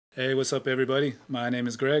Hey, what's up, everybody? My name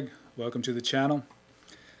is Greg. Welcome to the channel.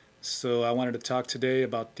 So, I wanted to talk today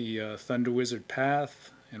about the Thunder Wizard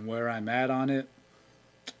path and where I'm at on it,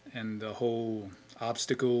 and the whole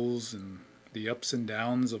obstacles and the ups and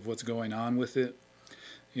downs of what's going on with it.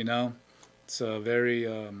 You know, it's a very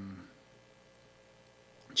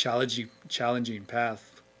challenging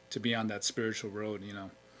path to be on that spiritual road.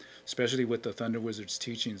 Especially with the Thunder Wizard's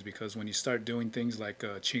teachings, because when you start doing things like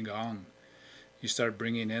qigong, you start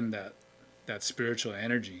bringing in that spiritual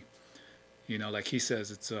energy. Like he says,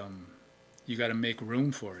 it's you got to make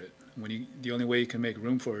room for it. The only way you can make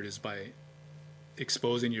room for it is by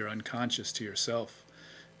exposing your unconscious to yourself,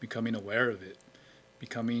 becoming aware of it,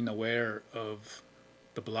 becoming aware of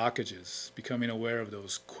the blockages, becoming aware of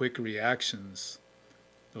those quick reactions,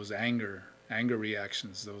 those anger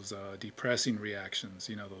reactions, those depressing reactions.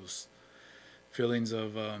 Those feelings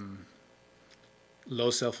of low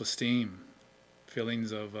self-esteem,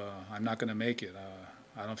 feelings of I'm not going to make it.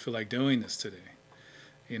 I don't feel like doing this today.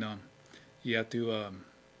 You know, you have to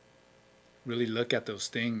really look at those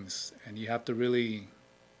things, and you have to really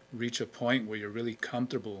reach a point where you're really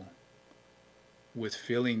comfortable with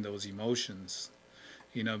feeling those emotions.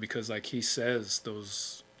 Because like he says,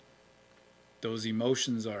 those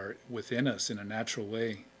emotions are within us in a natural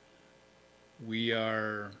way.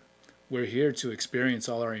 We're here to experience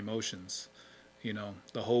all our emotions.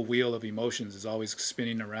 The whole wheel of emotions is always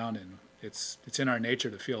spinning around, and it's in our nature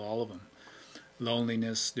to feel all of them: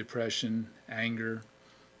 loneliness, depression, anger,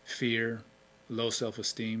 fear, low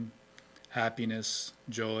self-esteem, happiness,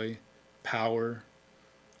 joy, power,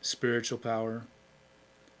 spiritual power,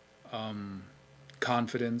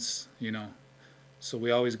 confidence. So we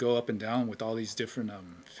always go up and down with all these different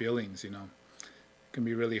feelings. It can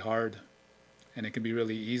be really hard, and it can be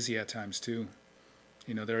really easy at times too.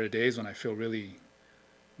 There are days when I feel really,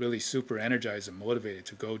 really super energized and motivated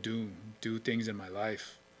to go do things in my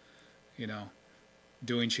life.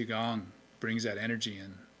 Doing qigong brings that energy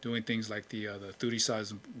in. Doing things like the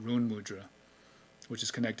Thurisaz rune mudra, which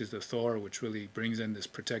is connected to Thor, which really brings in this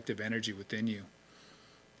protective energy within you.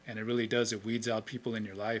 And it really does. It weeds out people in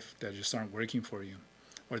your life that just aren't working for you,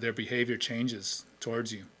 or their behavior changes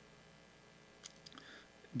towards you.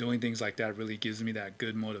 Doing things like that really gives me that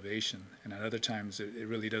good motivation, and at other times it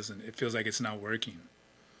really doesn't. It feels like it's not working.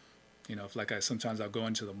 If like sometimes I'll go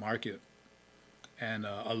into the market, and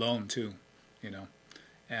alone too.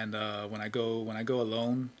 And when I go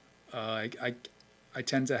alone, I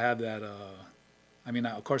tend to have that.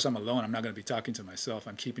 Of course I'm alone. I'm not going to be talking to myself.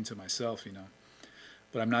 I'm keeping to myself.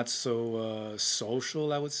 But I'm not so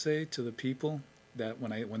social, I would say, to the people that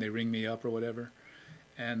when they ring me up or whatever.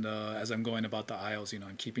 And as I'm going about the aisles,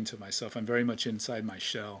 I'm keeping to myself. I'm very much inside my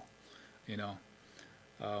shell. you know.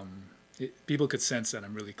 People could sense that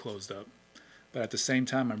I'm really closed up, but at the same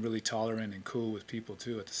time, I'm really tolerant and cool with people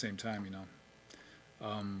too. At the same time.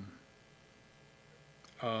 Um,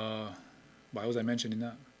 why was I mentioning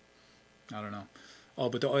that? I don't know. Oh,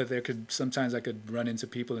 but there could sometimes I could run into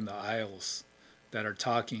people in the aisles that are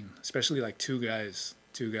talking, especially like two guys,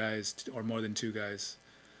 or more than two guys.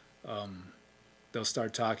 Um, they'll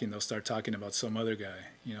start talking. They'll start talking about some other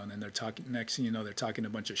guy, and then they're talking. Next thing you know, they're talking a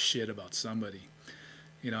bunch of shit about somebody,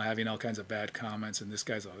 having all kinds of bad comments. And this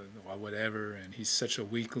guy's whatever, and he's such a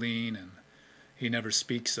weakling, and he never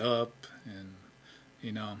speaks up. And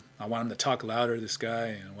I want him to talk louder. This guy,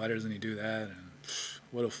 and why doesn't he do that? And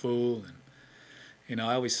what a fool. And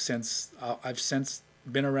I always I've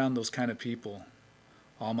been around those kind of people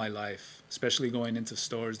all my life, especially going into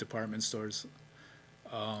stores, department stores.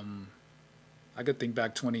 I could think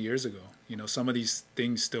back 20 years ago. Some of these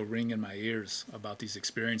things still ring in my ears about these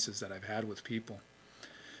experiences that I've had with people.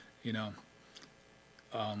 You know,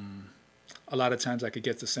 a lot of times I could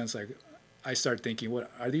get the sense like I start thinking, what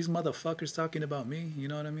are these motherfuckers talking about me? You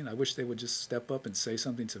know what I mean? I wish they would just step up and say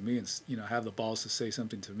something to me, and have the balls to say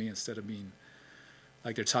something to me, instead of being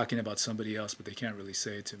like they're talking about somebody else, but they can't really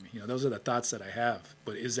say it to me. Those are the thoughts that I have.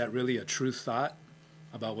 But is that really a true thought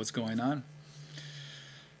about what's going on?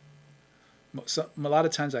 So, a lot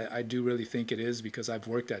of times I do really think it is, because I've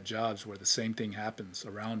worked at jobs where the same thing happens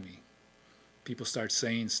around me. People start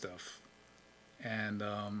saying stuff. And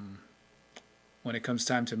when it comes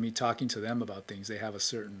time to me talking to them about things, they have a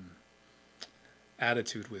certain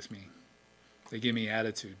attitude with me. They give me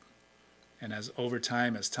attitude. And over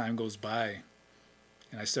time, as time goes by,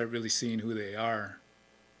 and I start really seeing who they are,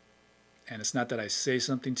 and it's not that I say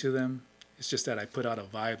something to them, it's just that I put out a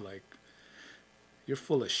vibe like, you're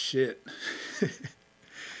full of shit.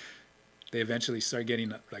 They eventually start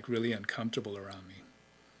getting like really uncomfortable around me.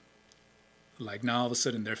 Like now all of a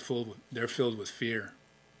sudden they're filled with fear.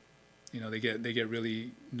 They get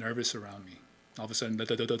really nervous around me. All of a sudden,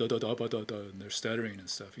 and they're stuttering and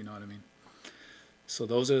stuff. You know what I mean? So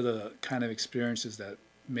those are the kind of experiences that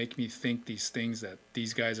make me think these things that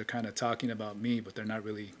these guys are kind of talking about me, but they're not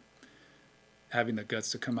really having the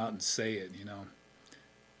guts to come out and say it.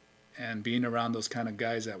 And being around those kind of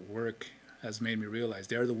guys at work has made me realize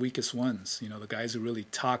they're the weakest ones. The guys who really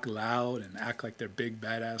talk loud and act like they're big,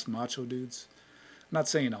 badass, macho dudes. I'm not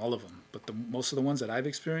saying all of them, but most of the ones that I've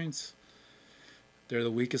experienced, they're the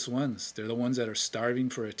weakest ones. They're the ones that are starving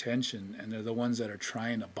for attention, and they're the ones that are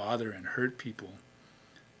trying to bother and hurt people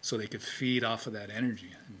so they could feed off of that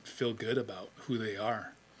energy and feel good about who they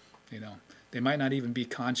are. They might not even be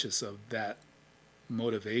conscious of that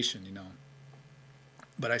motivation,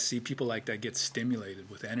 but I see people like that get stimulated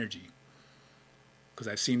with energy, because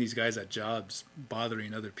I've seen these guys at jobs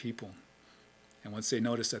bothering other people, and once they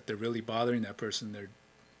notice that they're really bothering that person, they're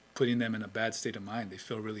putting them in a bad state of mind. They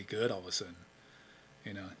feel really good all of a sudden.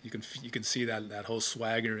 You can see that whole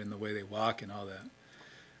swagger in the way they walk and all that.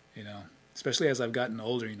 Especially as I've gotten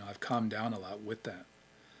older, I've calmed down a lot with that.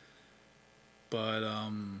 But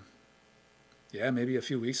yeah, maybe a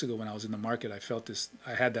few weeks ago when I was in the market, I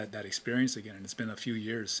had that experience again, and it's been a few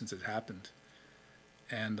years since it happened.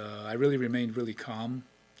 And I really remained really calm.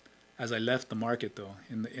 As I left the market, though,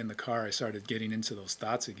 in the car, I started getting into those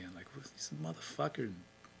thoughts again, like, these motherfucking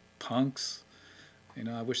punks.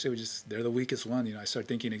 I wish they're the weakest one. I start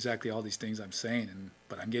thinking exactly all these things I'm saying,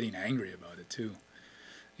 but I'm getting angry about it too.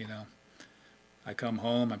 I come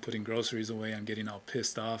home, I'm putting groceries away, I'm getting all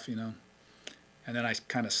pissed off, and then I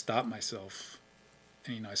kind of stop myself,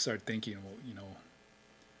 and I start thinking, well,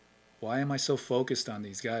 why am I so focused on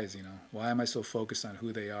these guys? Why am I so focused on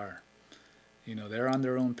who they are? They're on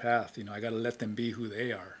their own path. I got to let them be who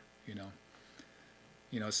they are.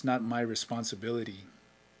 It's not my responsibility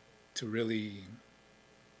to really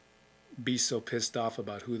be so pissed off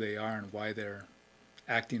about who they are and why they're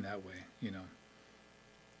acting that way.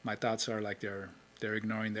 My thoughts are like they're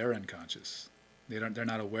ignoring their unconscious. They're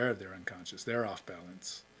not aware of their unconscious. They're off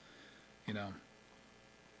balance. And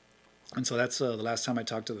so that's the last time I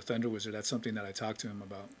talked to the Thunder Wizard. That's something that I talked to him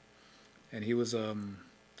about, and he was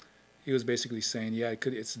basically saying, yeah,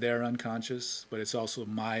 it's their unconscious, but it's also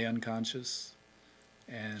my unconscious,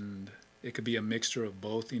 and it could be a mixture of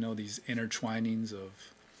both. These intertwinings of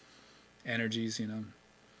energies.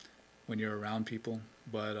 When you're around people.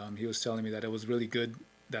 But he was telling me that it was really good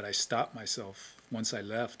that I stopped myself once I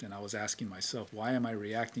left, and I was asking myself, why am I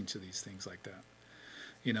reacting to these things like that?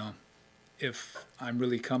 If I'm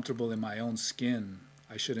really comfortable in my own skin,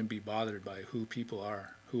 I shouldn't be bothered by who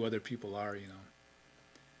other people are.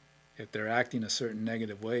 If they're acting a certain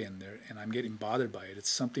negative way and I'm getting bothered by it, it's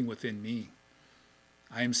something within me.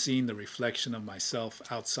 I am seeing the reflection of myself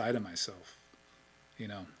outside of myself.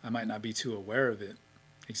 I might not be too aware of it,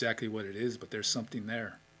 exactly what it is, but there's something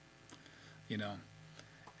there.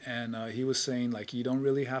 And he was saying, like, you don't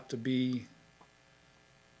really have to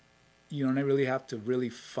really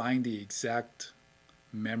find the exact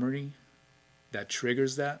memory that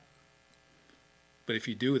triggers that. But if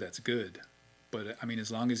you do, that's good. But I mean,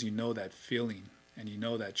 as long as you know that feeling and you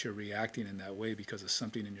know that you're reacting in that way because of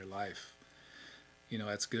something in your life,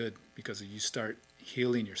 that's good, because you start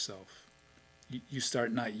healing yourself. You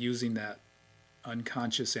start not using that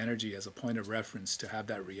unconscious energy as a point of reference to have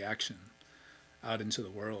that reaction out into the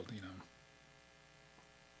world,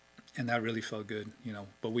 and that really felt good,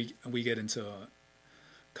 but we get into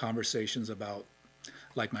conversations about,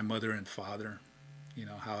 like, my mother and father,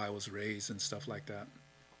 how I was raised and stuff like that,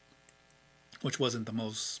 which wasn't the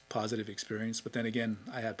most positive experience, but then again,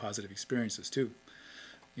 I had positive experiences too,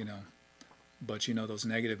 but those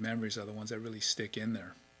negative memories are the ones that really stick in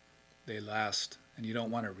there. They last, and you don't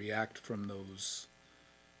want to react from those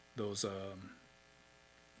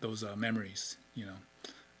memories.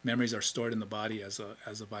 Memories are stored in the body as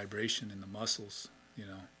a vibration in the muscles.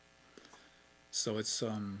 So it's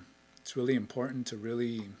really important to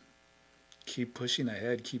really keep pushing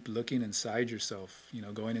ahead, keep looking inside yourself.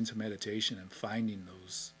 Going into meditation and finding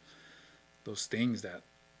those things that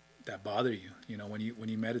bother you. When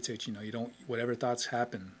you meditate, you don't, whatever thoughts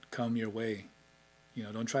come your way.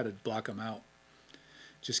 Don't try to block them out.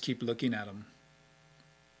 Just keep looking at them.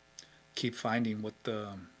 Keep finding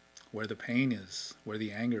where the pain is, where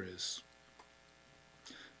the anger is.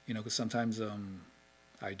 Because sometimes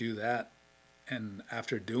I do that, and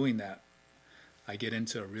after doing that, I get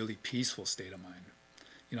into a really peaceful state of mind.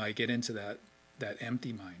 I get into that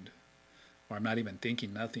empty mind, where I'm not even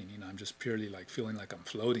thinking nothing. I'm just purely like feeling like I'm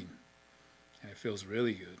floating, and it feels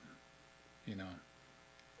really good.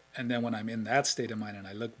 And then when I'm in that state of mind and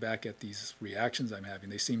I look back at these reactions I'm having,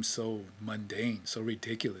 they seem so mundane, so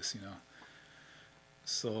ridiculous, you know.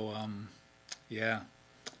 So, yeah,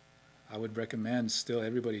 I would recommend still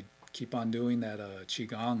everybody keep on doing that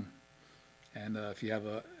qigong. And if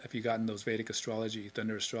you gotten those Vedic astrology,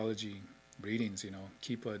 thunder astrology readings, you know,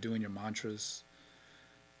 keep doing your mantras,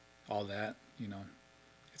 all that, you know.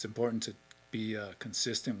 It's important to be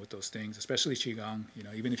consistent with those things, especially qigong. You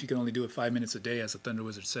know, even if you can only do it 5 minutes a day, as the Thunder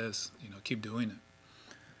Wizard says, you know, keep doing it.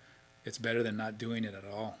 It's better than not doing it at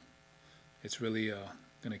all. It's really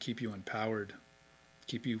going to keep you empowered,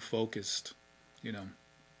 keep you focused, you know.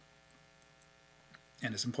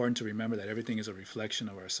 And it's important to remember that everything is a reflection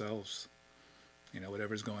of ourselves. You know,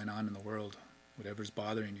 whatever's going on in the world, whatever's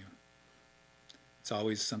bothering you, it's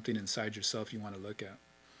always something inside yourself you want to look at.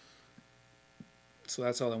 So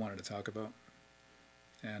that's all I wanted to talk about.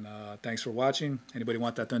 And thanks for watching. Anybody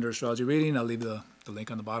want that Thunder Astrology reading? I'll leave the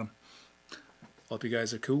link on the bottom. Hope you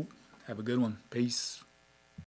guys are cool. Have a good one. Peace.